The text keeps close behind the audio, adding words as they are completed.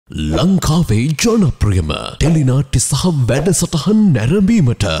ලංකාවේ ජනප්‍රියම ටෙලිනාට්‍ය සහ වැඩසටහන්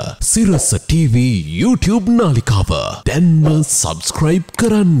නැරඹීමට සිරස TV YouTube නාලිකාව දැන්ම සබ්ස්ක්‍රයිබ්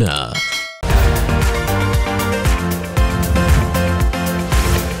කරන්න.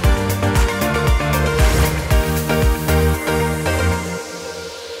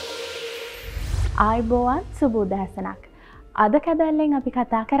 ආයුබෝවන් සුබ උදෑසනක්. අද කැදැල්ලෙන් අපි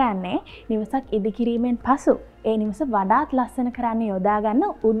කතා කරන්නේ නිවසක් ඉදිකිරීමෙන් පසු ඒ නිවස වඩාත් ලස්සන කරන්න යොදා ගන්න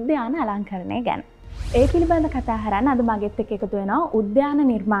උද්‍යාන අලංකරණය ගැන. ඒ පිළිබඳ කතා කරන්න අද මගෙත් එක්ක එකතු වෙනවා උද්‍යාන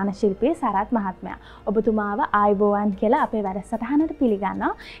නිර්මාණ ශිල්පී සරත් මහත්මයා. ඔබතුමාව ආයුබෝවන් කියලා අපේ වැඩසටහනට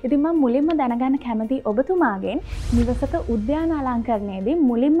පිළිගන්නවා. ඉතින් මම මුලින්ම දැනගන්න කැමති ඔබතුමාගෙන් නිවසක උද්‍යාන අලංකරණයේදී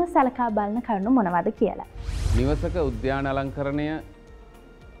මුලින්ම සලකා බලන කරුණු මොනවද කියලා. නිවසක උද්‍යාන අලංකරණය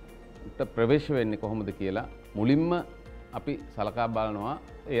ප්‍රවේශ වෙන්නේ කොහොමද කියලා මුලින්ම අපි සලකා බලනවා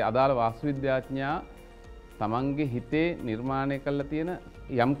ඒ අදාළ වාස්තු විද්‍යාඥයා තමන්ගේ හිතේ නිර්මාණය කරලා තියෙන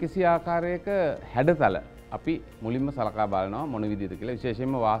යම්කිසි ආකාරයක හැඩතල අපි මුලින්ම සලකා බලනවා මොන විදිහද කියලා.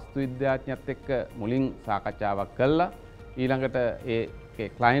 විශේෂයෙන්ම වාස්තු විද්‍යාඥයත් එක්ක මුලින් සාකච්ඡාවක් කළා. ඊළඟට ඒ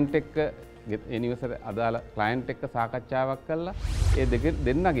ක්ලයන්ට් එක්ක ඒ නිවසට අදාළ ක්ලයන්ට් එක්ක සාකච්ඡාවක් කළා. ඒ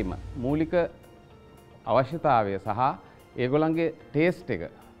දෙන්නගෙම මූලික අවශ්‍යතාවය සහ ඒගොල්ලන්ගේ ටේස්ට් එක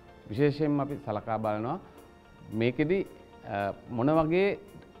විශේෂයෙන්ම අපි සලකා බලනවා මේකෙදි මොන වගේ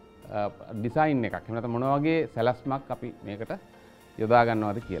ඩිසයින් එකක් එහෙම නැත්නම් මොන වගේ සැලැස්මක් අපි මේකට යොදා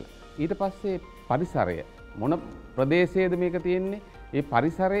ගන්නවද කියලා. ඊට පස්සේ පරිසරය මොන ප්‍රදේශයේද මේක තියෙන්නේ? ඒ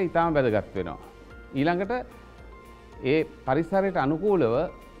පරිසරය ඊටම වැදගත් වෙනවා. ඊළඟට ඒ පරිසරයට අනුකූලව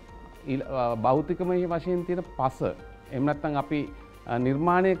භෞතිකමය වශයෙන් තියෙන පස එහෙම නැත්නම් අපි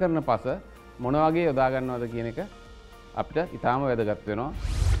නිර්මාණය කරන පස මොන වගේ යොදා ගන්නවද කියන එක අපිට ඊටම වැදගත් වෙනවා.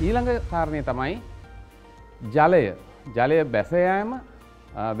 ඊළඟ කාරණය තමයි ජලය. ජලය බැස යාම,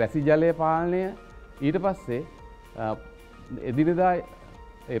 වැසි ජලය පාලනය, ඊට පස්සේ එදිනෙදා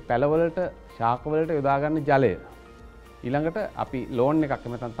ඒ පැලවලට, ශාකවලට යොදා ගන්න ජලය. ඊළඟට අපි ලෝන් එකක්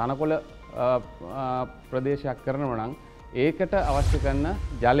නැත්නම් තනකොළ ප්‍රදේශයක් කරනවා නම් ඒකට අවශ්‍ය කරන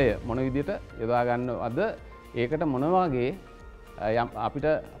ජලය මොන විදිහට යොදා ගන්නවද? ඒකට මොන වගේ අපිට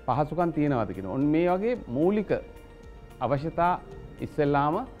පහසුකම් තියෙනවද කියන. ඔන්න මේ වගේ මූලික අවශ්‍යතා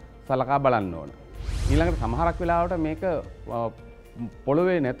ඉස්සෙල්ලාම සලකා බලන්න ඕන. ඊළඟට සමහරක් වෙලාවට මේක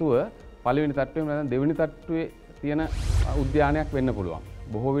පොළොවේ නැතුව පළවෙනි තට්ටුවේ නැත්නම් දෙවෙනි තට්ටුවේ තියෙන උද්‍යානයක් වෙන්න පුළුවන්.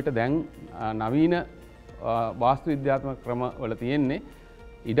 බොහෝ විට දැන් නවීන වාස්තු විද්‍යාත්මක ක්‍රම වල තියෙන්නේ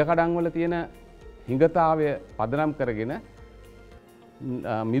ඉඩකඩම් වල තියෙන හිඟතාවය පදනම් කරගෙන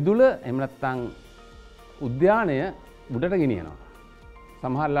මිදුල එහෙම නැත්නම් උද්‍යානය උඩට ගෙනියනවා.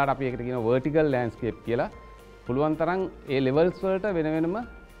 සමහර වෙලාවට අපි ඒකට කියනවා vertical landscape කියලා. පුළුවන් තරම් ඒ ලෙවල්ස් වලට වෙන වෙනම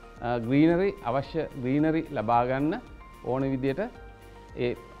ග්‍රීනරි අවශ්‍ය ග්‍රීනරි ලබා ගන්න ඕන විදියට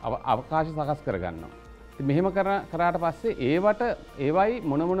ඒ අවකාශ සකස් කර ගන්නවා. ඉතින් මෙහෙම කරාට පස්සේ ඒවයි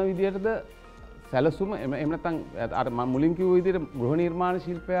මොන විදියටද සැලසුම එහෙම නැත්නම් අර මම මුලින් කිව්ව විදියට ගෘහ නිර්මාණ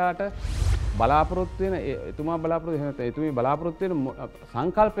ශිල්පයාට බලාපොරොත්තු වෙන එතුමා බලාපොරොත්තු වෙන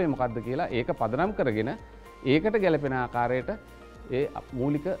සංකල්පය මොකක්ද කියලා ඒක පදනම් කරගෙන ඒකට ගැලපෙන ආකාරයට ඒ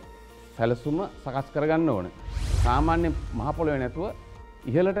මූලික සැලසුම සකස් කරගන්න ඕන. සාමාන්‍ය මහ පොළොවේ නැතුව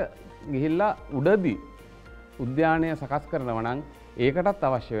ඉහළට ගිහිල්ලා උඩදී උද්‍යානය සකස් කරනවා නම් ඒකටත්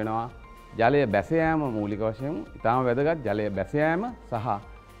අවශ්‍ය වෙනවා ජලය බැස යාම මූලික වශයෙන් ඊටම වැදගත් ජලය බැස යාම සහ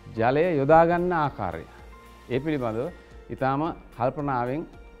ජලය යොදා ගන්න ආකාරය. ඒ පිළිබඳව ඊටම කල්පනාවෙන්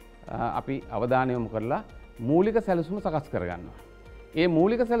අපි අවධානය යොමු කරලා මූලික සැලසුම සකස් කරගන්නවා. ඒ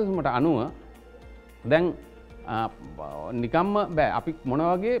මූලික සැලසුමට අනුව දැන් නිකම්ම බෑ අපි මොන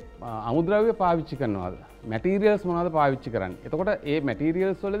වගේ අමුද්‍රව්‍ය පාවිච්චි කරනවද? මැටීරියල්ස් මොනවද පාවිච්චි කරන්නේ? එතකොට ඒ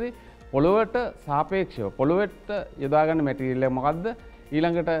මැටීරියල්ස් වලදී පොළොවට සාපේක්ෂව පොළොවට යොදා ගන්න මැටීරියල් එක මොකද්ද?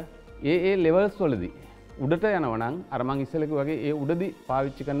 ඊළඟට ඒ ලෙවල්ස් වලදී උඩට යනවා නම් අර මං ඉස්සෙල්ලා කිව්වා වගේ ඒ උඩදී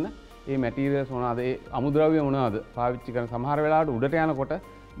පාවිච්චි කරන ඒ මැටීරියල්ස් මොනවද? ඒ අමුද්‍රව්‍ය මොනවද පාවිච්චි කරන? සමහර වෙලාවට උඩට යනකොට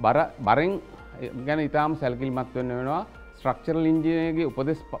බරෙන් ගැන ඊටාම සැලකිලිමත් වෙන්න වෙනවා. ස්ට්‍රක්චරල් ඉන්ජිනියර්ගේ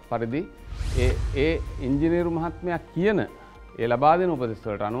උපදෙස් පරිදි ඒ ඉංජිනේරු මහත්මයා කියන ඒ ලබා දෙන උපදෙස්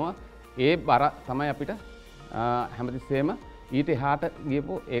වලට අනුව ඒ බර තමයි අපිට හැමතිස්සෙම ඊට එහාට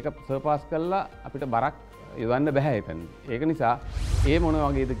ගියපො ඒක සර්පාස් කළා අපිට බරක් යොදන්න බෑ එතන. ඒක නිසා ඒ මොන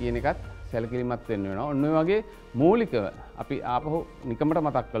වගේද කියන එකත් සැලකිලිමත් වෙන්න වෙනවා. ඔන්න ඔය වගේ මූලිකව අපි ආපහු නිකමට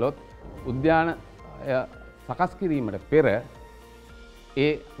මතක් කළොත් උද්‍යාන සකස් කිරීමට පෙර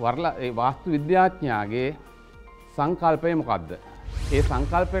ඒ වාස්තු විද්‍යාඥයාගේ සංකල්පය මොකක්ද? ඒ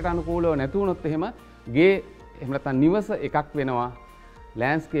සංකල්පයට අනුකූලව නැති වුණොත් එහෙම ගේ එහෙම නැත්නම් නිවස එකක් වෙනවා,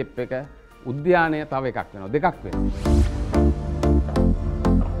 ලෑන්ඩ්ස්කේප් එක උද්‍යානය තව එකක් වෙනවා, දෙකක් වෙනවා.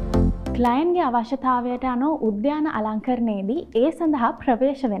 ක්ලයන්ට්ගේ අවශ්‍යතාවයට අනුව උද්‍යාන අලංකරණයේදී ඒ සඳහා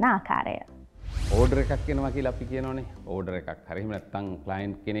ප්‍රවේශ වෙන ආකාරය. ඕඩර් එකක් එනවා කියලා අපි කියනවනේ. ඕඩර් එකක් හරි එහෙම නැත්නම්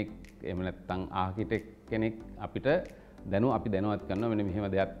ක්ලයන්ට් කෙනෙක් එහෙම නැත්නම් ආකිටෙක්ට් කෙනෙක් අපිට අපි දැනුවත් කරනවා මෙන්න මෙහෙම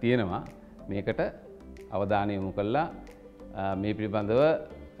දෙයක් තියෙනවා. මේකට අවධානය යොමු කළා මේ පිළිබඳව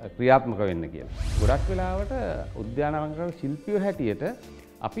ක්‍රියාත්මක වෙන්න කියලා. ගොඩක් වෙලාවට උද්‍යාන අලංකාර ශිල්පියෝ හැටියට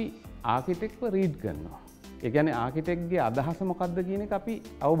අපි ආකිටෙක්ට්ව රීඩ් කරනවා. ඒ කියන්නේ ආකිටෙක්ට්ගේ අදහස මොකක්ද කියන එක අපි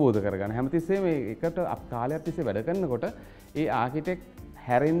අවබෝධ කරගන්න. හැමතිස්සෙම මේකට කාලයක් තිස්සේ වැඩ කරනකොට ඒ ආකිටෙක්ට්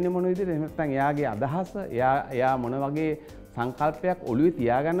හැරෙන්නේ මොන විදිහට එහෙම නැත්නම් එයාගේ අදහස එයා මොන වගේ සංකල්පයක් ඔළුවේ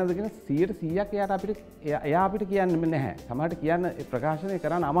තියාගන්නද කියන 100% එයා අපිට කියන්නේ නැහැ. සමහරට කියන්න ප්‍රකාශනය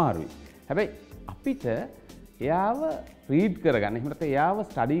කරන්න අමාරුයි. හැබැයි අපිට එයාව රීඩ් කරගන්න එහෙම නැත්නම් එයාව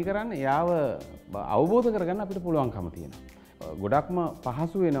ස්ටඩි කරන්න එයාව අවබෝධ කරගන්න අපිට පුළුවන්කම තියෙනවා. ගොඩක්ම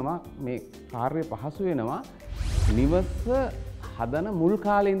පහසු වෙනවා මේ කාර්ය පහසු වෙනවා නිවස හදන මුල්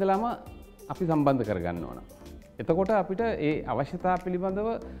කාලේ ඉඳලම අපි සම්බන්ධ කරගන්න ඕන. එතකොට අපිට ඒ අවශ්‍යතා පිළිබඳව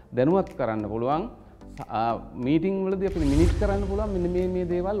දැනුවත් කරන්න පුළුවන් මීටිං වලදී අපිට මිනිට් කරන්න පුළුවන් මෙන්න මේ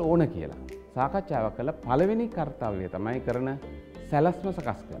දේවල් ඕන කියලා. සාකච්ඡාවක් කළා පළවෙනි කාර්යය තමයි කරන සැලැස්ම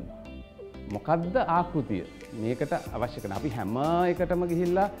සකස් කරනවා. මොකද්ද ආකෘතිය? මේකට අවශ්‍ය කරන අපි හැම එකටම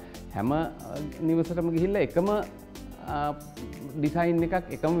ගිහිල්ලා හැම නිවසටම ගිහිල්ලා එකම ඩිසයින්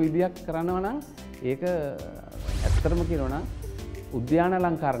එකක් එකම විදියක් කරනවා නම් ඒක ඇත්තටම කියනවා නම් උද්‍යාන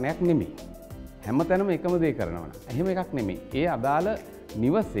අලංකරණයක් නෙමෙයි. හැමතැනම එකම දේ කරනවා නම් එහෙම එකක් නෙමෙයි. ඒ අදාළ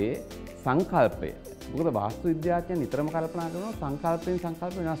නිවසේ සංකල්පය. මොකද වාස්තු විද්‍යාඥයන් නිතරම කල්පනා කරනවා සංකල්පයෙන්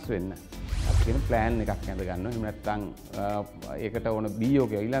සංකල්ප වෙනස් වෙන්න. අපි කියන ප්ලෑන් එකක් ඇඳ ගන්නවා. එහෙම නැත්නම් ඒකට ඕන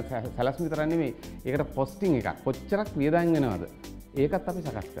බීයෝක ඊළඟ සැලැස්ම විතරක් නෙමෙයි. ඒකට පොස්ටිං එකක් කොච්චරක් වියදම් වෙනවද? ඒකත් අපි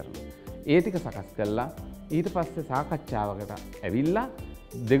සකස් කරනවා. ඒ ටික සකස් කළා ඊට පස්සේ සාකච්ඡාවකට ඇවිල්ලා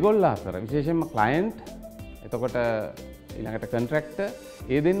දෙගොල්ල අතර විශේෂයෙන්ම ක්ලයන්ට් එතකොට ඊළඟට කොන්ට්‍රැක්ටර්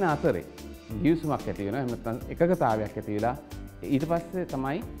ඒ දෙන්න අතරේ ගිවිසුමක් ඇති වෙනවා. එහෙම නැත්නම් එකගතාවයක් ඇති වෙලා ඊට පස්සේ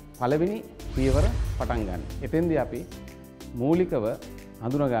තමයි පළවෙනි පියවර පටන් ගන්න. එතෙන්දී අපි මූලිකව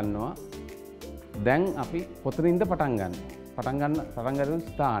හඳුනා ගන්නවා දැන් අපි කොතනින්ද පටන් ගන්න. පටන් ගන්න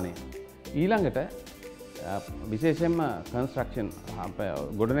ස්ථානය. ඊළඟට විශේෂයෙන්ම කන්ස්ට්‍රක්ෂන්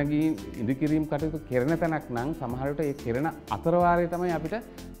ගොඩනැගීම් ඉදිකිරීම් කටයුතු කෙරෙන තැනක් නම් සමහර විට ඒ කෙරෙන අතරවාරයේ තමයි අපිට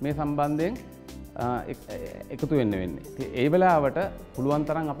මේ සම්බන්ධයෙන් එකතු වෙන්න වෙන්නේ. ඒ වෙලාවට පුළුවන්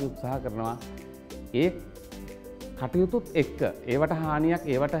තරම් අපි උත්සාහ කරනවා ඒ කටයුතුත් එක්ක ඒවට හානියක්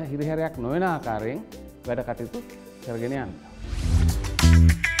ඒවට හිරිහැරයක් නොවන ආකාරයෙන් වැඩ කටයුතු කරගෙන යන්න.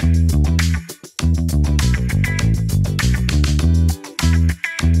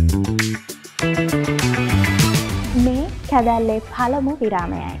 මේ කැදැල්ලේ පළමු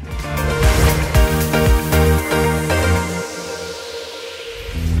විරාමයයි.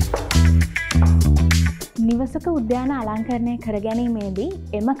 නිවසක උද්‍යාන අලංකරණය කර ගැනීමේදී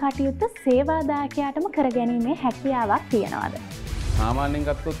එම කටයුත්ත සේවාදායකයාටම කර ගැනීමේ හැකියාවක් තියෙනවද? සාමාන්‍යයෙන්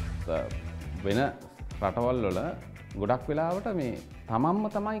ගත්තොත් වෙන රටවල් වල ගොඩක් වෙලාවට මේ තමන්ම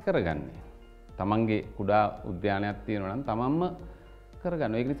තමයි කරගන්නේ. තමන්ගේ කුඩා උද්‍යානයක් තියෙනවා නම් තමන්ම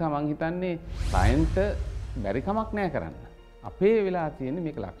කරගන්න. ඒක නිසා මම හිතන්නේ ක්ලයන්ට් බැරි කමක් නැහැ කරන්න. අපේ වෙලා තියෙන්නේ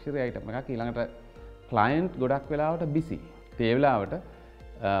මේක ලක්ෂරි අයිටම් එකක්. ඊළඟට ක්ලයන්ට් ගොඩක් වෙලාවට බිසි. ඒ වෙලාවට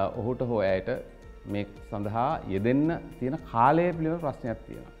ඔහුට හෝ ඇයට මේ සඳහා යෙදෙන්න තියෙන කාලය පිළිබඳ ප්‍රශ්නයක්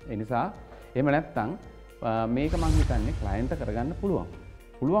තියෙනවා. ඒ නිසා එහෙම නැත්නම් මේක මම හිතන්නේ ක්ලයන්ට් කරගන්න පුළුවන්.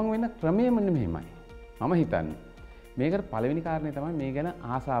 පුළුවන් වෙන ක්‍රමය මෙන්න මෙහෙමයි. මම හිතන්නේ මේකට පළවෙනි කාරණේ තමයි මේ ගැන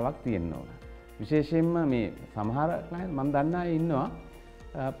ආසාවක් තියෙන්න ඕන. විශේෂයෙන්ම මේ සමහර ක්ලයන්ට් මම දන්නා අය ඉන්නවා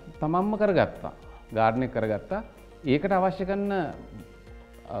තමන්ම කරගත්තා. ගාඩන් එක කරගත්තා. ඒකට අවශ්‍ය කරන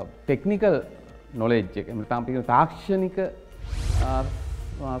ටෙක්නිකල් නොලෙජ් එක නැත්නම් අපි කියන තාක්ෂණික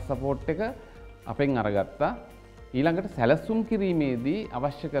සපෝට් එක අපෙන් අරගත්තා. ඊළඟට සැලසුම් කිරීමේදී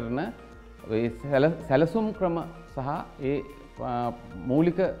අවශ්‍ය කරන සැලසුම් ක්‍රම සහ ඒ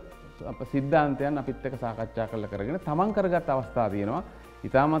මූලික සිද්ධාන්තයන් අපිත් එක්ක සාකච්ඡා කරගෙන තමන් කරගත් අවස්ථා තියෙනවා.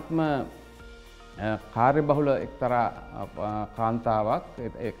 ඊටාත්ම කාර්යබහුල එක්තරා කාන්තාවක්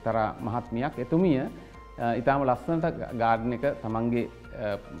එක්තරා මහත්මියක් එතුමිය ඊටාම ලස්සනට ගාඩන් එක තමන්ගේ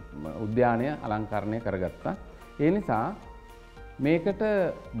උද්‍යානය අලංකරණය කරගත්තා. ඒ නිසා මේකට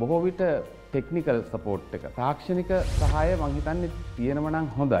බොහෝ විට ටෙක්නිකල් සපෝට් එක තාක්ෂණික සහාය මම හිතන්නේ තියෙනවා නම්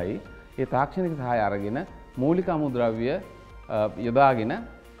හොඳයි. ඒ තාක්ෂණික සහාය අරගෙන මූලික අමුද්‍රව්‍ය යොදාගෙන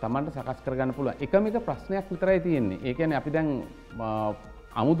Tamanට සකස් කරගන්න පුළුවන්. එකම එක ප්‍රශ්නයක් විතරයි තියෙන්නේ. ඒ කියන්නේ අපි දැන්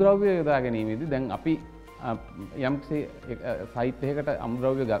අමුද්‍රව්‍ය යොදා ගැනීමේදී දැන් අපි යම් සයිට් එකකට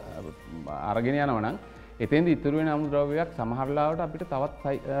අමුද්‍රව්‍ය අරගෙන යනවා නම් එතෙන්දී ඉතුරු වෙන අමුද්‍රව්‍යයක් සමහර ලාවට අපිට තවත්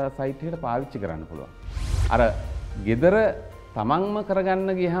සයිට් එකකට පාවිච්චි කරන්න පුළුවන්. අර gedara තමන්ම කරගන්න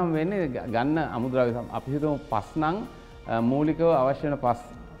ගියහම වෙන්නේ ගන්න අමුද්‍රව්‍ය අපි හිතමු පස් නම් මූලිකව අවශ්‍ය වෙන පස්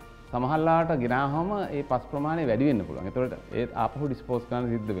සමහරලාට ගෙනාවම ඒ පස් ප්‍රමාණය වැඩි වෙන්න පුළුවන්. ඒතකොට ඒ ආපහු ඩිස්පෝස් කරන්න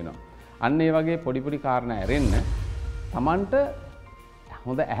සිද්ධ වෙනවා. අන්න ඒ වගේ පොඩි කාරණා ඇරෙන්න තමන්ට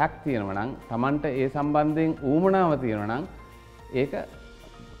හොඳ ඇහැක් තියෙනවා නම් තමන්ට ඒ සම්බන්ධයෙන් ඌමනාව තියෙනවා නම් ඒක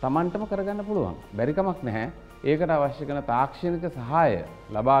තමන්ටම කරගන්න පුළුවන්. බැරි කමක් නැහැ. ඒකට අවශ්‍ය කරන තාක්ෂණික සහාය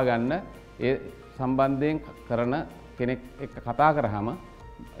ලබා ගන්න ඒ සම්බන්ධයෙන් කරන කෙනෙක් එක්ක කතා කරාම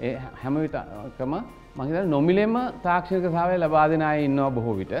ඒ හැම විටකම මම හිතන්නේ නොමිලෙම තාක්ෂණික සහාය ලබා දෙන අය ඉන්නවා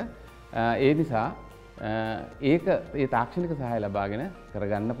බොහෝ විට. ඒ නිසා ඒ තාක්ෂණික සහාය ලබාගෙන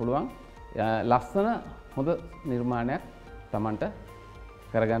කරගන්න පුළුවන් ලස්සන හොඳ නිර්මාණයක් තමන්ට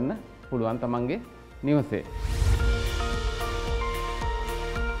කරගන්න පුළුවන් තමන්ගේ නිවසේ.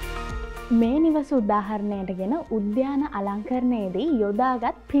 මේ නිවස උදාහරණයටගෙන උද්‍යාන අලංකරණයේදී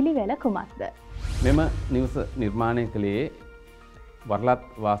යොදාගත් පිළිවෙල කුමක්ද? මෙම නිවස නිර්මාණය කළේ වරලත්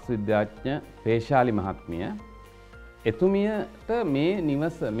වාස්තු විද්‍යාඥ පේශාලි මහත්මිය. එතුමියට මේ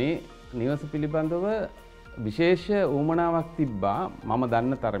නිවස පිළිබඳව විශේෂ ඌමනාවක් තිබ්බා මම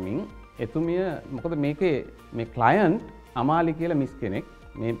දන්න තරමින්. එතුමිය මොකද මේකේ මේ ක්ලයන්ට් අමාලි කියලා මිස් කෙනෙක්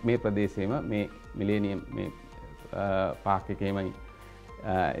මේ ප්‍රදේශයේම මේ මිලේනියම් මේ පාක් එකේමයි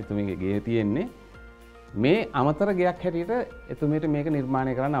එතුමියගේ ගේ තියෙන්නේ. මේ අමතර ගෙයක් හැටියට එතුමියට මේක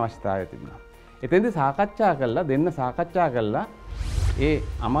නිර්මාණය කරන්න අවශ්‍යතාවය තිබුණා. එතෙන්දී සාකච්ඡා කළා ඒ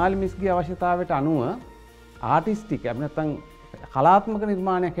අමාලි මිස්ගේ අවශ්‍යතාවයට අනුව ආටිස්ටික් එහෙම නැත්නම් කලාත්මක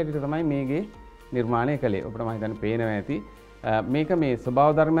නිර්මාණයක් හැටියට තමයි මේගේ නිර්මාණය කළේ. ඔබට මම හිතන්නේ පේනවා ඇති. මේක මේ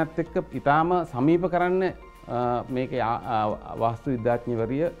ස්වභාව ධර්මයත් එක්ක ඊටාම සමීප කරන්න මේකේ වාස්තු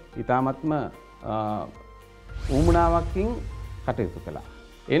විද්‍යාඥවරිය ඊටාමත්ම ඌමනාවකින් කටයුතු කළා.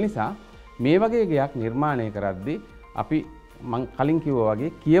 ඒ නිසා මේ වගේ ගයක් නිර්මාණය කරද්දී අපි මං කලින් කිව්වා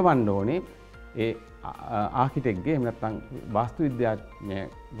වගේ කියවන්න ඕනේ ඒ ආකිටෙක්ගේ එහෙම නැත්නම් වාස්තු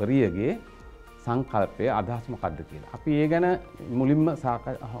විද්‍යාඥවරියගේ සංකල්පය අදහස් මොකක්ද කියලා. අපි ඒ ගැන මුලින්ම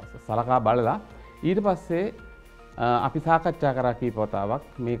සලකා බලලා ඊට පස්සේ අපි සාකච්ඡා කරා කීප වතාවක්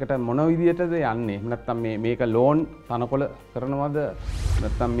මේකට මොන විදියටද යන්නේ. නැත්නම් මේක ලෝන් තනකොළ කරනවද?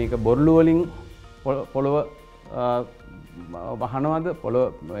 නැත්නම් මේක බොරළු වලින් පොළව වහනවද? පොළව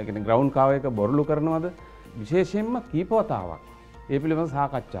ඒ කියන්නේ ග්‍රවුන්ඩ් කාව එක බොරළු කරනවද? විශේෂයෙන්ම කීප වතාවක් ඒ පිළිබඳව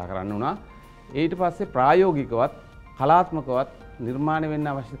සාකච්ඡා කරන්න උනා. ඊට පස්සේ ප්‍රායෝගිකවත් කලාත්මකවත් නිර්මාණය වෙන්න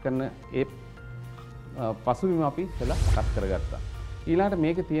අවශ්‍ය කරන ඒ පසුබිම අපි ඉස්සෙල්ලා සකස් කරගත්තා. ඊළඟට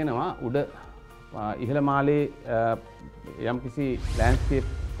මේකේ තියෙනවා උඩ ඉහළ මාලේ යම්කිසි ලෑන්ඩ්ස්කේප්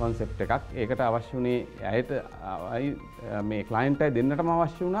කොන්සෙප්ට් එකක්. ඒකට අවශ්‍ය වුණේ ඇයට මේ ක්ලයන්ට් අය දෙන්නටම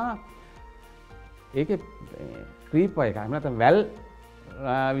අවශ්‍ය වුණා. ඒකේ ක්‍රීපර් එකක්. එහෙම නැත්නම් වැල්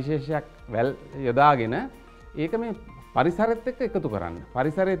විශේෂයක් වැල් යොදාගෙන ඒක මේ පරිසරෙත් එක්ක එකතු කරන්න.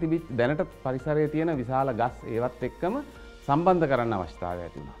 පරිසරයේ තිබිච්ච දැනට පරිසරයේ තියෙන විශාල ගස් ඒවත් එක්කම සම්බන්ධ කරන්න අවශ්‍යතාවය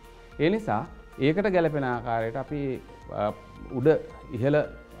ඇති වුණා. ඒ නිසා ඒකට ගැලපෙන ආකාරයට අපි උඩ ඉහළ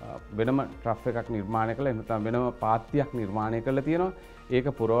වෙනම ට්‍රෆ් එකක් නිර්මාණය කළා. එහෙම නැත්නම් වෙනම පාත්තියක් නිර්මාණය කරලා තියෙනවා. ඒක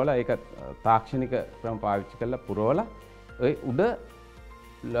පුරවලා ඒක තාක්ෂණික ක්‍රම පාවිච්චි කරලා පුරවලා ඒ උඩ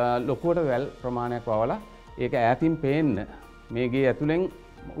ලොකුවට වැල් ප්‍රමාණයක් වවලා ඒක ඈතින් පේන්න මේ ගේ ඇතුලෙන්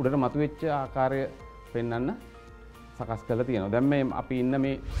උඩට මතුවෙච්ච ආකාරය පෙන්වන්න සකස් කරලා තියෙනවා. දැන් මේ අපි ඉන්න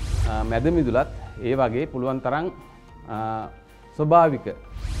මේ මැද මිදුලත් ඒ වගේ පුළුවන් තරම් ස්වභාවික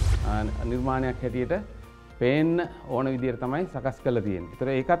නිර්මාණයක් හැටියට පේන්න ඕන විදිහට තමයි සකස් කරලා තියෙන්නේ. ඒතර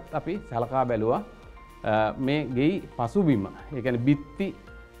ඒකත් අපි සලකා බැලුවා. මේ ගෙයි පසුබිම, ඒ කියන්නේ බිත්ති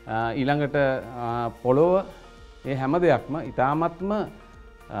ඊළඟට පොළොව මේ හැම දෙයක්ම ඊ타මත්ම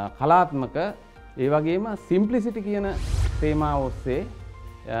කලාත්මක ඒ වගේම සිම්ප්ලිසිටි කියන තේමාව ඔස්සේ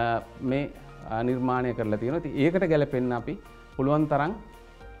මේ නිර්මාණය කරලා තියෙනවා. ඉතින් ඒකට ගැලපෙන්න අපි පුළුවන් තරම්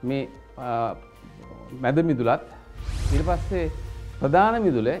මේ මැද මිදුලත් ඊට පස්සේ ප්‍රධාන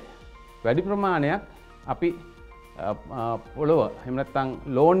මිදුලේ වැඩි ප්‍රමාණයක් අපි පොළොව එහෙම නැත්නම්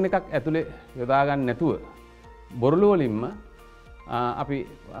ලෝන් එකක් ඇතුලේ යොදා ගන්න නැතුව බොරළු වලින්ම අපි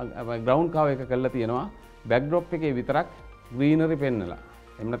ග්‍රවුන්ඩ් කවර් එක කරලා තියෙනවා. බෑක්ඩ්‍රොප් එකේ විතරක් ග්‍රීනරි පෙන්නලා.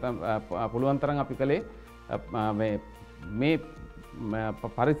 එහෙම නැත්නම් පුළුවන් තරම් අපි කලේ මේ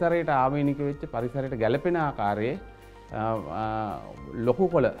පරිසරයට ආවේනික වෙච්ච පරිසරයට ගැලපෙන ආකාරයේ ලොකු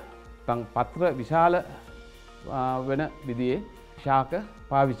කොළ නැත්නම් පත්‍ර විශාල වෙන විදිහේ ශාක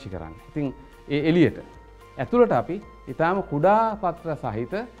පාවිච්චි කරන්න. ඉතින් ඒ එළියට ඇතුළට අපි ඊටාම කුඩා පත්‍ර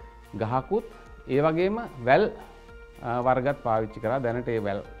සහිත ගහකුත් ඒ වගේම වැල් වර්ගත් පාවිච්චි කරා. දැනට ඒ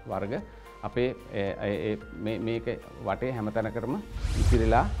වැල් වර්ග අපේ මේක වටේ හැමතැනකටම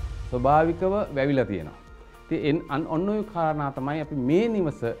ඉතිරිලා ස්වභාවිකව වැවිලා තියෙනවා. ඉතින් ඔන්න ඔය කාරණා තමයි අපි මේ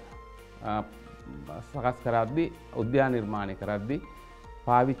නිවස සකස් කරද්දී උද්‍යාන නිර්මාණය කරද්දී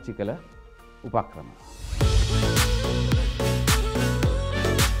පාවිච්චි කළ උපක්‍රම.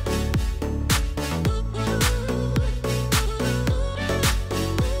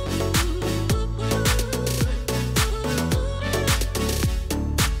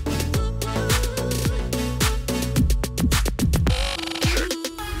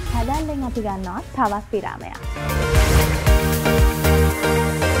 කැදැල්ලෙන් අපි ගන්නවා තවත් විරාමයක්.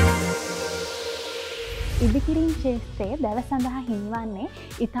 ඉදිකිරීම් ශේෂ්ත්‍රයේ දැව සඳහා හිමිවන්නේ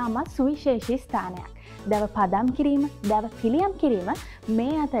ඉතාමත් සුවිශේෂී ස්ථානයක්. දැව පදම් කිරීම, දැව පිළියම් කිරීම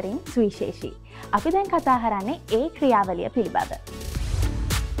මේ අතරින් සුවිශේෂී. අපි දැන් කතා කරන්නේ ඒ ක්‍රියාවලිය පිළිබඳ.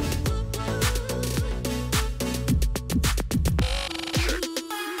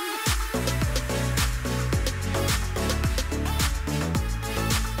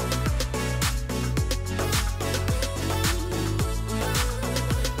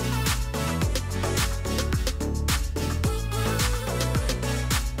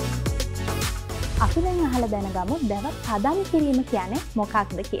 අපි දැන් අහලා දැනගමු දැව පදම් කිරීම කියන්නේ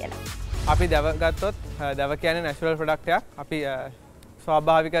මොකක්ද කියලා. අපි දැව ගත්තොත් දැව කියන්නේ නැචරල් ප්‍රොඩක්ට් එකක්. අපි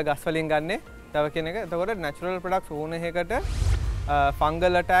ස්වාභාවික ගස් වලින් ගන්නෙ දැව කියන එක. එතකොට නැචරල් ප්‍රොඩක්ට්ස් ඕන එකකට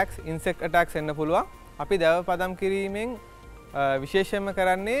ෆංගල් ඇටැක්ස්, ඉන්සෙක්ට් ඇටැක්ස් එන්න පුළුවන්. අපි දැව පදම් කිරීමෙන් විශේෂයෙන්ම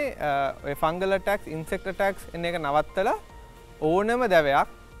කරන්නේ ඔය ෆංගල් ඇටැක්ස්, ඉන්සෙක්ට් ඇටැක්ස් එන එක නවත්තලා ඕනම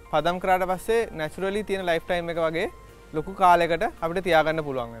දැවයක් පදම් කරාට පස්සේ නැචරලි තියෙන ලයිෆ් ටයිම් එක වගේ ලොකු කාලයකට අපිට තියාගන්න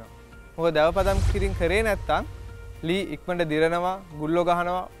පුළුවන් වෙනවා. මොකද දැව පදම් කිරීම කරේ නැත්තම් ලී ඉක්මනට දිරනවා, ගුල්ලෝ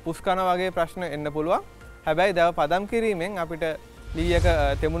ගහනවා, පුස් කනවා වගේ ප්‍රශ්න එන්න පුළුවන්. හැබැයි දැව පදම් කිරීමෙන් අපිට ලී එක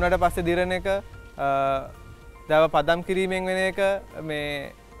තෙමුනට පස්සේ දිරන එක, දැව පදම් කිරීමෙන් වෙන එක,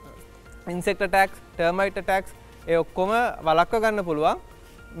 මේ ඉන්සෙක්ට් ඇටැක්ස්, ටර්මයිට් ඇටැක්ස් ඒ ඔක්කොම වළක්ව ගන්න පුළුවන්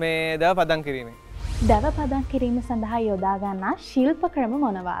මේ දැව පදම් කිරීමෙන්. දැව පදම් කිරීම සඳහා යොදා ගන්නා ශිල්ප ක්‍රම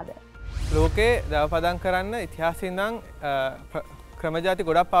මොනවාද? ලෝකේ දැව පදම් කරන්න ඉතිහාසයෙන් ඉඳන් ක්‍රමජාති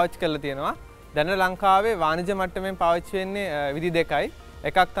ගොඩක් පාවිච්චි කරලා තියෙනවා. දැන් ලංකාවේ වාණිජ්‍ය මට්ටමින් පාවිච්චි වෙන්නේ විදි දෙකයි.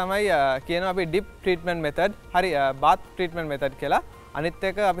 එකක් තමයි කියනවා අපි ඩිප් ට්‍රීට්මන්ට් මෙතඩ්, හරි බාත් ට්‍රීට්මන්ට් මෙතඩ් කියලා. අනිත්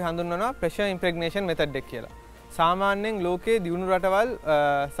එක අපි හඳුන්වනවා ප්‍රෙෂර් ඉම්ප්‍රෙග්නේෂන් මෙතඩ් එක කියලා. සාමාන්‍යයෙන් ලෝකයේ දියුණු රටවල්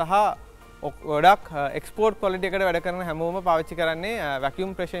සහ ගොඩක් එක්ස්පෝර්ට් ක්වොලිටි එකට වැඩ කරන හැමෝම පාවිච්චි කරන්නේ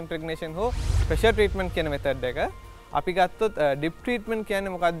වැකියුම් ප්‍රෙෂර් ඉම්ප්‍රෙග්නේෂන් හෝ ප්‍රෙෂර් ට්‍රීට්මන්ට් කියන මෙතඩ් එක. අපි ගත්තොත් ඩිප් ට්‍රීට්මන්ට්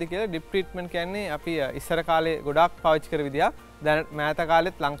කියන්නේ මොකක්ද කියලා. ඩිප් ට්‍රීට්මන්ට් කියන්නේ අපි ඉස්සර කාලේ ගොඩක් පාවිච්චි කර විදියක්. දැන් මෑත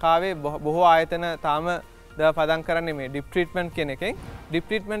කාලෙත් ලංකාවේ බොහෝ ආයතන තාම දැව පදම් කරන්නේ මේ ඩිප් ට්‍රීට්මන්ට් කියන එකෙන්. ඩිප්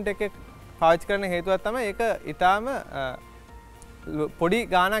ට්‍රීට්මන්ට් එක පාවිච්චි කරන හේතුවක් තමයි ඒක ඊටාම පොඩි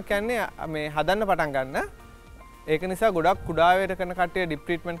ගාණක් යන්නේ මේ හදන්න පටන් ගන්න. ඒක නිසා ගොඩක් කුඩා වේට කරන කට්ටිය ඩිප්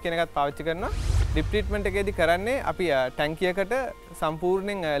ට්‍රීට්මන්ට් කියන එකත් පාවිච්චි කරනවා. ඩිප් ට්‍රීට්මන්ට් එකේදී කරන්නේ අපි ටැංකියකට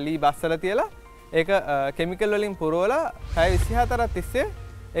සම්පූර්ණයෙන් ලී බස්සලා තියලා ඒක කෙමිකල් වලින් පුරවලා පැය 24ක් තිස්සේ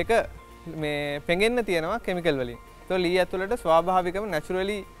ඒක මේ පෙඟෙන්න තියෙනවා කෙමිකල් වලින්. તો ලී ඇතුළට ස්වාභාවිකව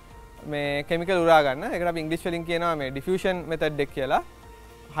නැචරලි මේ කෙමිකල් උරා ගන්න. ඒකට අපි ඉංග්‍රීසි වලින් කියනවා මේ ඩිෆියුෂන් මෙතඩ් එක කියලා.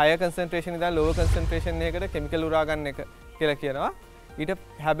 හයර් කන්සන්ට්‍රේෂන් ඉඳන් ලෝවර් කන්සන්ට්‍රේෂන් එකකට කෙමිකල් උරා ගන්න එක කියලා කියනවා. ඊට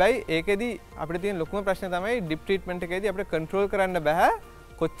හැබැයි ඒකෙදි අපිට තියෙන ලොකුම ප්‍රශ්නේ තමයි ඩිප් ට්‍රීට්මන්ට් එකේදී අපිට කන්ට්‍රෝල් කරන්න බෑ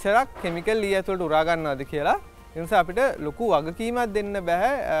කොච්චරක් කෙමිකල් ලී ඇතුළට උරා ගන්නවද කියලා. ඒ නිසා අපිට ලොකු වගකීමක් දෙන්න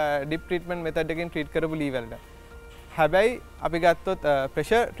බෑ ඩිප් ට්‍රීට්මන්ට් මෙතඩ් එකෙන් ට්‍රීට් කරපු ලී වලට. හැබැයි අපි ගත්තොත්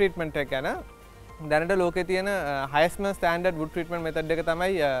ප්‍රෙෂර් ට්‍රීට්මන්ට් එක ගැන දැනට ලෝකේ තියෙන highest standard wood treatment method එක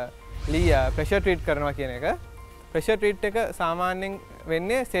තමයි ලී ප්‍රෙෂර් ට්‍රීට් කරනවා කියන එක. ප්‍රෙෂර් ට්‍රීට් එක සාමාන්‍යයෙන්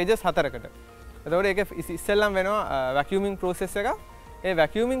වෙන්නේ stages 4කට. එතකොට ඒක ඉස්සෙල්ලම වෙනවා vacuuming process එක. ඒ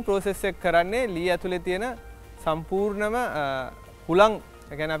vacuuming process එක කරන්නේ ලී ඇතුලේ තියෙන සම්පූර්ණම හුලං.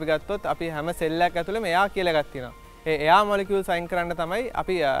 ඒ කියන්නේ අපි ගත්තොත් අපි හැම සෙල් එකක් ඇතුලේම එයා කියලා එකක් තියෙනවා. ඒ එයා මොලිකියුල් සයින් කරන්න තමයි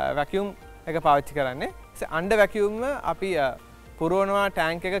අපි vacuum එක පාවිච්චි කරන්නේ. under vacuum අපි පුරවනවා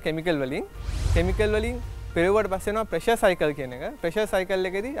ටැංක් එක කෙමිකල් වලින්. කෙමිකල් වලින් පෙරවුවට පස්සේ යනවා ප්‍රෙෂර් සයිකල් කියන එක. ප්‍රෙෂර් සයිකල්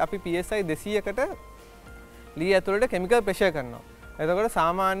එකේදී අපි PSI 200කට ලී ඇතුළට කෙමිකල් ප්‍රෙෂර් කරනවා. එතකොට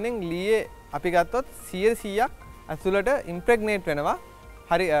සාමාන්‍යයෙන් ලීයේ අපි ගත්තොත් 100%ක් ඇතුළට ඉම්ප්‍රෙග්නේට් වෙනවා.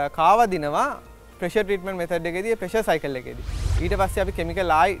 හරි කාවදිනවා ප්‍රෙෂර් ට්‍රීට්මන්ට් මෙතඩ් එකේදී ප්‍රෙෂර් සයිකල් එකේදී. ඊට පස්සේ අපි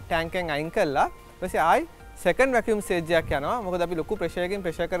කෙමිකල් ආයි ටැංක් එකෙන් අයින් කළා. ඊට පස්සේ ආයි සෙකන්ඩ් වැකියුම් ස්ටේජ් එකක් යනවා. මොකද අපි ලොකු ප්‍රෙෂර් එකකින්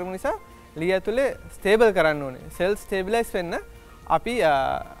ප්‍රෙෂර් කරමු නිසා ලී ඇතුලේ ස්ටේබල් කරන්න ඕනේ. සෙල් ස්ටේබිලයිස් වෙන්න අපි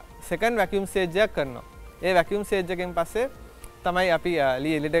සෙකන්ඩ් වැකියුම් ස්ටේජ් එකක් කරනවා. ඒ වැකියුම් ස්ටේජ් එකෙන් පස්සේ තමයි අපි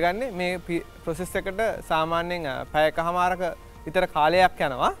ලී එළියට ගන්නෙ. මේ ප්‍රොසෙස් එකට සාමාන්‍යයෙන් පැයකමාරක විතර කාලයක්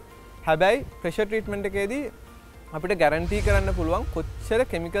යනවා. හැබැයි ප්‍රෙෂර් ට්‍රීට්මන්ට් එකේදී අපිට ගැරන්ටී කරන්න පුළුවන් කොච්චර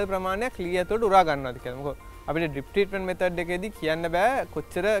කෙමිකල් ප්‍රමාණයක් ලී ඇතුළට උරා ගන්නවද කියලා. මොකද අපිට ඩ්‍රිප් ට්‍රීට්මන්ට් මෙතඩ් එකේදී කියන්න බෑ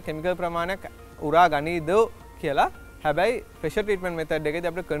කොච්චර කෙමිකල් ප්‍රමාණයක් උරා ගනීද කියලා. හැබැයි ප්‍රෙෂර් ට්‍රීට්මන්ට් මෙතඩ්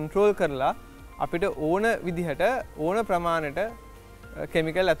එකේදී අපිට කන්ට්‍රෝල් කරලා අපිට ඕන විදිහට ඕන ප්‍රමාණයට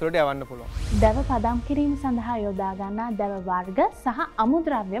කෙමිකල් ඇතුළට යවන්න පුළුවන්. දැව පදම් කිරීම සඳහා යොදා ගන්නා දැව වර්ග සහ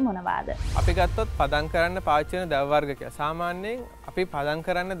අමුද්‍රව්‍ය මොනවාද? අපි ගත්තොත් පදම් කරන්න පාවිච්චි වෙන දැව වර්ග කියලා. සාමාන්‍යයෙන් අපි පදම්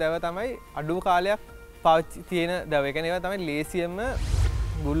කරන්න දැව තමයි අඩු කාලයක් පාවිච්චි තියෙන දැව. ඒ කියන්නේ ඒවා තමයි ලේසියෙන්ම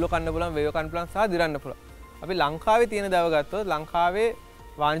ගුල්ලෝ කන්න පුළුවන්, වේයෝ කන්න පුළුවන් සහ දිරන්න පුළුවන්. අපි ලංකාවේ තියෙන දැව ගත්තොත් ලංකාවේ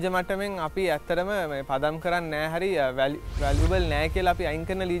වාණිජ මට්ටමින් අපි ඇත්තටම මේ පදම් කරන්නේ නැහැ හරි වැලියබල් නැහැ කියලා අපි අයින්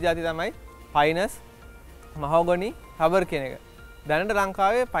කරන ලී ಜಾති තමයි පයිනස්, මහෝගනි, රබර් කියන එක. දැනට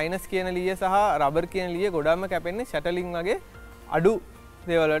ලංකාවේ පයිනස් කියන ලීය සහ රබර් කියන ලීය ගොඩක්ම කැපෙන්නේ ෂැටලින් වගේ අඩු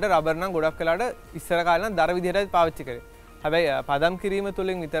දේවල් වලට. රබර් නම් ගොඩක් වෙලාට ඉස්සර කාලේ නම් දර විදිහටයි පාවිච්චි කරේ. හැබැයි පදම් කිරීම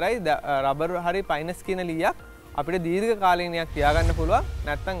තුළින් විතරයි රබර් හරි පයිනස් කියන ලීයක් අපිට දීර්ඝ කාලීනයක් තියාගන්න පුළුවන්.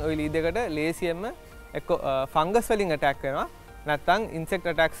 නැත්නම් ওই ලී දෙකට ලේසියෙන්ම එක්ක ෆංගස් වලින් ඇටැක් වෙනවා. නැත්නම් ඉන්සෙක්ට්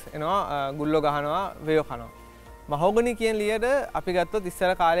ඇටැක්ස් එනවා, ගුල්ලෝ ගහනවා, වේයෝ කනවා. මහෝගනි කියන ලියට අපි ගත්තොත්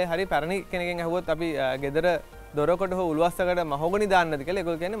ඉස්සර කාලේ හරි පැරණි කෙනකින් අහුවොත් අපි ගෙදර දොරකට හෝ උළුවස්සකට මහෝගනි දාන්නද කියලා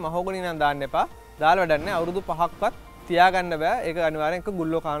ඒගොල්ලෝ කියන්නේ මහෝගනි නම් දාන්න එපා. දාලා වැඩක් නැහැ. අවුරුදු 5ක්වත් තියාගන්න බෑ. ඒක අනිවාර්යෙන් එක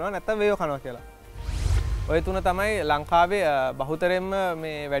ගුල්ලෝ කනවා නැත්නම් වේයෝ කනවා කියලා. ඔය තුන තමයි ලංකාවේ බහුතරයෙන්ම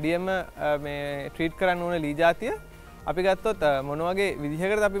මේ වැඩියෙන්ම මේ ට්‍රීට් කරන්න ඕන ලී ජාතිය. අපි ගත්තොත් මොන වගේ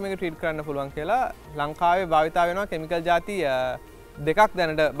විදිහකටද අපි මේක ට්‍රීට් කරන්න පුළුවන් කියලා ලංකාවේ භාවිතා වෙනවා කෙමිකල් ಜಾති දෙකක්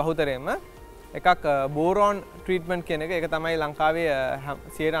දැනට බහුතරයෙන්ම. එකක් බෝරෝන් ට්‍රීට්මන්ට් කියන එක. ඒක තමයි ලංකාවේ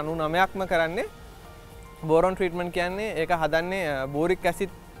 99%ක්ම කරන්නේ. බෝරෝන් ට්‍රීට්මන්ට් කියන්නේ ඒක හදන්නේ බෝරික්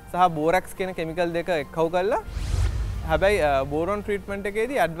ඇසිඩ් සහ බෝරැක්ස් කියන කෙමිකල් දෙක එක්කව කරලා. හැබැයි බෝරෝන් ට්‍රීට්මන්ට්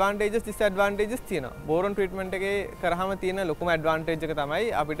එකේදී ඇඩ්වාන්ටේජස් ඩිස්ඇඩ්වාන්ටේජස් තියෙනවා. බෝරෝන් ට්‍රීට්මන්ට් එකේ කරාම තියෙන ලොකුම ඇඩ්වාන්ටේජ් එක තමයි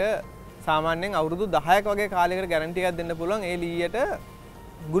අපිට සාමාන්‍යයෙන් අවුරුදු 10ක වගේ කාලයකට ගැරන්ටි එකක් දෙන්න පුළුවන් ඒ ලීයට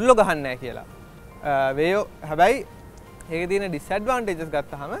ගුල්ලෝ ගහන්නේ නැහැ කියලා. වේයෝ හැබැයි ඒකේ තියෙන ඩිස්ඇඩ්වාන්ටේජස්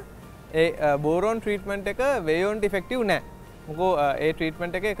ගත්තාම ඒ බෝරෝන් ට්‍රීට්මන්ට් එක වේයෝන්ට ඉෆෙක්ටිව් නැහැ. මොකෝ ඒ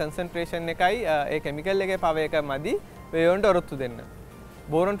ට්‍රීට්මන්ට් එකේ කන්සන්ට්‍රේෂන් එකයි ඒ කෙමිකල් එකේ පව එක මදි වේයෝන්ට ඔරොත්තු දෙන්න.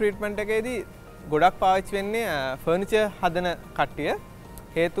 බෝරෝන් ට්‍රීට්මන්ට් එකේදී ගොඩක් පාවිච්චි වෙන්නේ ෆර්නිචර් හදන කට්ටිය.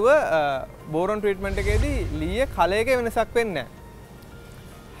 හේතුව බෝරෝන් ට්‍රීට්මන්ට් එකේදී ලීයේ කලයක වෙනසක් වෙන්නේ නැහැ.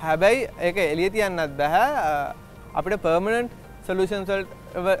 හැබැයි ඒක එළිය තියන්නත් බෑ. අපිට පර්මනන්ට් සොලියුෂන්ස්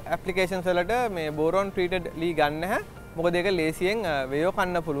වලට ඇප්ලිකේෂන්ස් වලට මේ බෝරෝන් ට්‍රීටඩ් ලී ගන්න නැහැ. මොකද ඒක ලේසියෙන් වේයෝ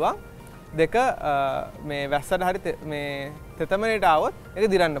කන්න පුළුවන්. දෙක මේ වැස්සට හරි මේ තෙතමනේට આવොත් ඒක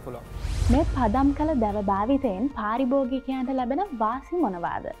දිරන්න පුළුවන්. මේ පදම් කළ දැව භාවිතයෙන් පාරිභෝගිකයන්ට ලැබෙන වාසි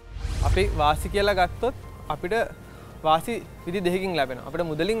මොනවාද? අපි වාසි කියලා ගත්තොත් අපිට වාසි විදි දෙකකින් ලැබෙනවා. අපිට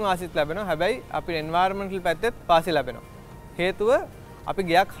මුදලින් වාසිත් ලැබෙනවා. හැබැයි අපිට එන්වයරන්මන්ටල් පැත්තෙත් වාසි ලැබෙනවා. හේතුව අපි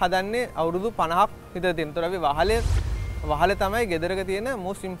ගයක් හදන්නේ අවුරුදු 50ක් විතර තියෙන. ඒතර අපි වහලේ තමයි ගෙදරක තියෙන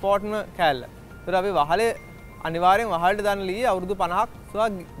most important කෑල්ල. ඒතර අපි වහලේ අනිවාර්යෙන් වහලට දාන ලී අවුරුදු 50ක් සුවා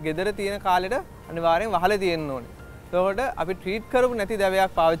ගෙදර තියෙන කාලෙට අනිවාර්යෙන් වහලේ තියෙන්න ඕනේ. එතකොට අපි ට්‍රීට් කරපු නැති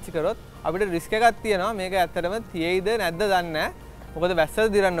දැවයක් පාවිච්චි කරොත් අපිට රිස්ක් එකක් තියෙනවා. මේක ඇත්තටම තියෙයිද නැද්ද දන්නේ නැහැ. මොකද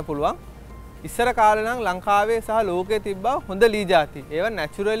වැස්සට දිරන්න පුළුවන්. ඉස්සර කාලේ නම් ලංකාවේ සහ ලෝකයේ තිබ්බා හොඳ ලී ಜಾති. ඒවා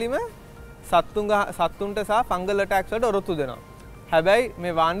නැචරලිම සත්තුන්ට සහ ෆංගල් ඇටැක්ස් වලට ඔරොත්තු දෙනවා. හැබැයි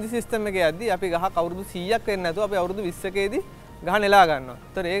මේ වාණිජ සිස්ටම් එකේ යද්දී අපි ගහක් අවුරුදු 100ක් වෙන්නේ නැතුව අපි අවුරුදු 20කේදී ගහ නෙලා ගන්නවා.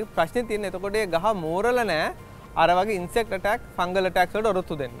 ඒතර ඒ ප්‍රශ්නේ තියෙන්නේ එතකොට ඒ ගහ මෝරලා නැහැ. අර වගේ ඉන්සෙක්ට් ඇටැක්, ෆංගල් ඇටැක්ස් වලට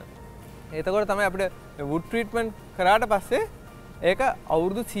ඔරොත්තු දෙන්න. එතකොට තමයි අපිට වුඩ් ට්‍රීට්මන්ට් කරාට පස්සේ ඒක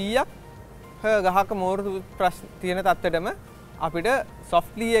අවුරුදු 100ක් ගහක මෝරු ප්‍රශ්න තියෙන තත්ත්වෙටම අපිට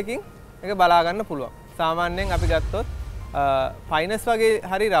සොෆ්ට් ලී එකකින් ඒක බලා ගන්න පුළුවන්. සාමාන්‍යයෙන් අපි ගත්තොත් පයිනස් වගේ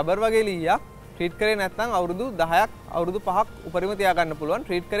හරි රබර් වගේ ලීයක් ට්‍රීට් කරේ නැත්නම් අවුරුදු 10ක් අවුරුදු 5ක් උපරිම තියාගන්න පුළුවන්.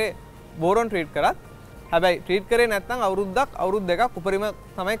 ට්‍රීට් කරේ බෝරෝන් ට්‍රීට් කරත්. හැබැයි ට්‍රීට් කරේ නැත්නම් අවුරුද්දක් අවුරුදු දෙකක් උපරිම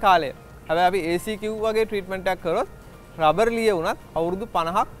තමයි කාලය. හැබැයි අපි ACQ වගේ ට්‍රීට්මන්ට් එකක් කරොත් රබර් ලීය වුණත් අවුරුදු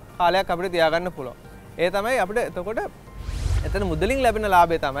 50ක් කාලයක් අපිට තියාගන්න පුළුවන්. ඒ තමයි අපිට එතකොට එතන මුදලින් ලැබෙන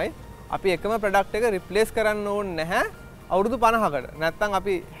ලාභය තමයි අපි එකම ප්‍රොඩක්ට් එක රිප්ලේස් කරන්න ඕනේ නැහැ අවුරුදු 50කට. නැත්නම්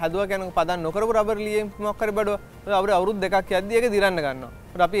අපි හැදුවා කියන පදන් නොකරපු රබර් ලීයෙන් මොකක් හරි බඩුව අපිට අවුරුදු දෙකක් යද්දි ඒක දිරන්න ගන්නවා.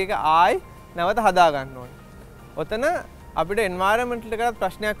 ඒත් අපි ඒක ආයි නැවත හදා ගන්න ඕනේ. ඔතන අපිට එන්වයරන්මන්ටල් එකකට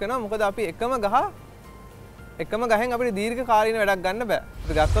ප්‍රශ්නයක් වෙනවා. මොකද අපි එකම ගහෙන් අපිට දීර්ඝ කාලීන වැඩක් ගන්න බෑ.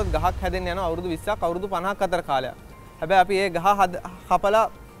 අපි ගත්තොත් ගහක් හැදෙන්න යනවා අවුරුදු 20ක් අවුරුදු 50ක් අතර කාලයක්. හැබැයි අපි ඒ ගහ කපලා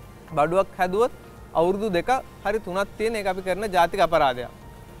බඩුවක් හැදුවොත් අවුරුදු 2ක් හරි 3ක් තියෙන ඒක අපි කරන ජාතික අපරාධයක්.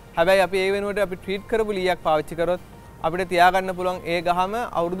 හැබැයි අපි ඒ වෙනුවට අපි ට්‍රීට් කරපු ලීයක් පාවිච්චි කරොත් අපිට තියාගන්න පුළුවන් ඒ ගහම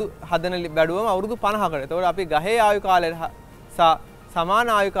අවුරුදු හදන බඩුවම අවුරුදු 50කට. ඒතකොට අපි ගහේ ආයු කාලය සමාන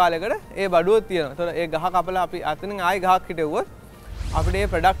ආයු කාලයකට ඒ බඩුව තියෙනවා. ඒතකොට ඒ ගහ කපලා අපි අතනින් ආයි ගහක් හිටෙව්වොත් අපිට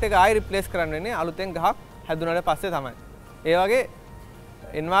මේ ප්‍රොඩක්ට් එක ආයි රිප්ලේස් කරන්න වෙන්නේ අලුතෙන් ගහක් හැදුනට පස්සේ තමයි. ඒ වගේ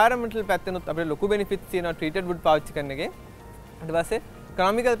එන්වයරන්මන්ටල් පැත්තෙනුත් අපිට ලොකු බෙනිෆිට්ස් තියෙනවා ට්‍රීටඩ් වුඩ් පාවිච්චි කරන එකෙන්. ඊට පස්සේ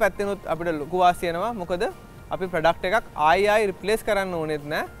ඉකොනොමිකල් පැත්තෙනුත් අපිට ලොකු වාසිය එනවා. මොකද අපි ප්‍රොඩක්ට් එකක් ආයි රිප්ලේස් කරන්න ඕනෙත්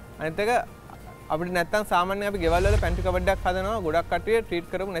නැහැ. අනිත් එක අපිට නැත්තම් සාමාන්‍යයෙන් අපි ගෙවල් වල පැන්ට්‍රි කබඩ් එකක් හදනවා ගොඩක් කට්ටිය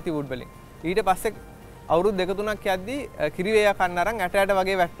ට්‍රීට් කරපු නැති වුඩ් වලින්. ඊට පස්සේ අවුරුදු 2-3ක් යද්දී කිරිවේය කන්න අරන් ඇට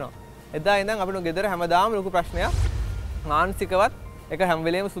වගේ වැටෙනවා. එදා ඉඳන් අපිට ගෙදර හැමදාම ලොකු ප්‍රශ්නයක්. මානසිකවත් එක හැම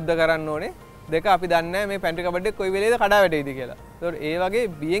වෙලේම සුද්ධ කරන්න ඕනේ. දෙක අපි දන්නේ නැහැ මේ පැන්ට්‍රි කබඩ් එක කොයි වෙලේද කඩා වැටෙයිද කියලා. ඒතකොට ඒ වගේ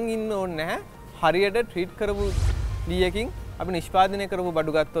බියෙන් ඉන්න ඕනේ නැහැ. හරියට ට්‍රීට් කරපු ලීයකින් අපි නිෂ්පාදනය කරපු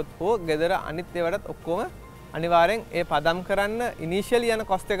බඩු ගත්තොත් හෝ ගෙදර අනිත් ඒවාටත් ඔක්කොම අනිවාර්යෙන් ඒ පදම් කරන්න ඉනිෂියලි යන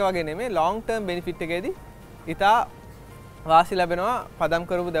කොස්ට් එක වගේ නෙමෙයි ලොන්ග් ටර්ම් බෙනිෆිට් එකේදී ඉතා වාසි ලැබෙනවා පදම්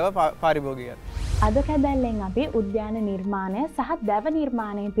කරපු දැව පාරිභෝගිකයන්ට. අද කැදැල්ලෙන් අපි උද්‍යාන නිර්මාණය සහ දැව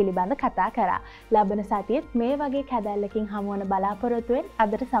නිර්මාණය පිළිබඳ කතා කරා. ලබන සතියේත් මේ වගේ කැදැල්ලකින් හමුවන බලාපොරොත්තුවෙන්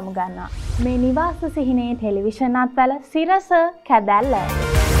අදට සමුගන්නවා. මේ නිවාස සිහිනයේ ටෙලිවිෂන් අත්වල සිරස කැදැල්ල.